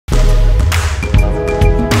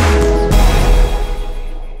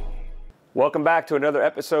Welcome back to another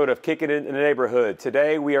episode of Kicking It in the Neighborhood.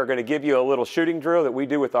 Today we are going to give you a little shooting drill that we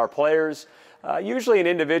do with our players, usually in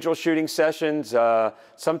individual shooting sessions,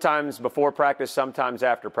 sometimes before practice, sometimes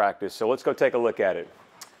after practice. So let's go take a look at it.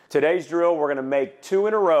 Today's drill, we're going to make 2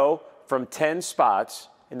 in a row from 10 spots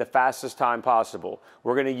in the fastest time possible.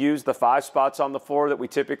 We're going to use the 5 spots on the floor that we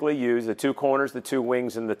typically use, the 2 corners, the 2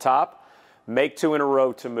 wings, and the top. Make 2 in a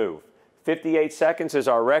row to move. 58 seconds is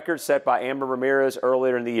our record set by Amber Ramirez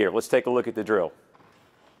earlier in the year. Let's take a look at the drill.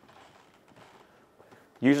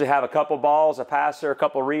 Usually have a couple balls, a passer, a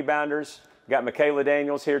couple rebounders. Got Michaela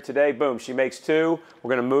Daniels here today. Boom, she makes 2. We're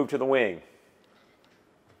going to move to the wing.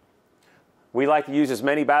 We like to use as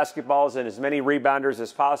many basketballs and as many rebounders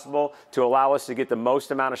as possible to allow us to get the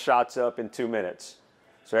most amount of shots up in 2 minutes.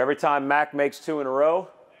 So every time Mac makes 2 in a row,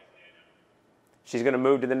 she's going to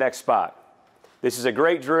move to the next spot. This is a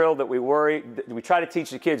great drill that we try to teach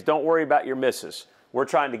the kids, don't worry about your misses. We're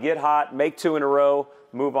trying to get hot, make 2 in a row,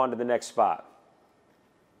 move on to the next spot.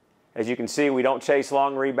 As you can see, we don't chase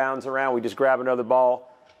long rebounds around. We just grab another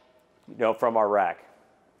ball, from our rack.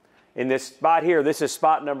 In this spot here, this is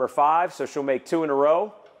spot number 5, so she'll make 2 in a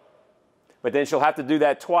row. But then she'll have to do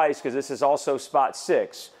that twice because this is also spot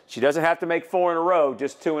 6. She doesn't have to make 4 in a row,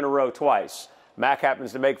 just 2 in a row twice. Mac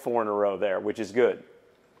happens to make 4 in a row there, which is good.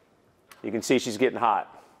 You can see she's getting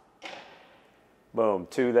hot. Boom,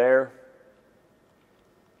 2 there.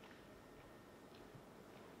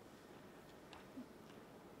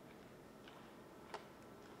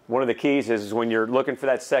 One of the keys is when you're looking for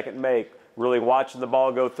that second make, really watching the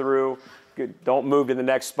ball go through. Don't move to the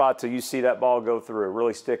next spot till you see that ball go through.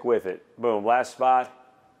 Really stick with it. Boom, last spot.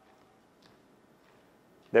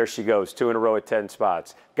 There she goes, 2 in a row at 10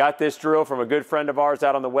 spots. Got this drill from a good friend of ours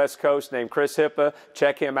out on the West Coast named Chris Hippa.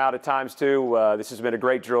 Check him out at times too. This has been a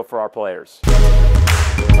great drill for our players.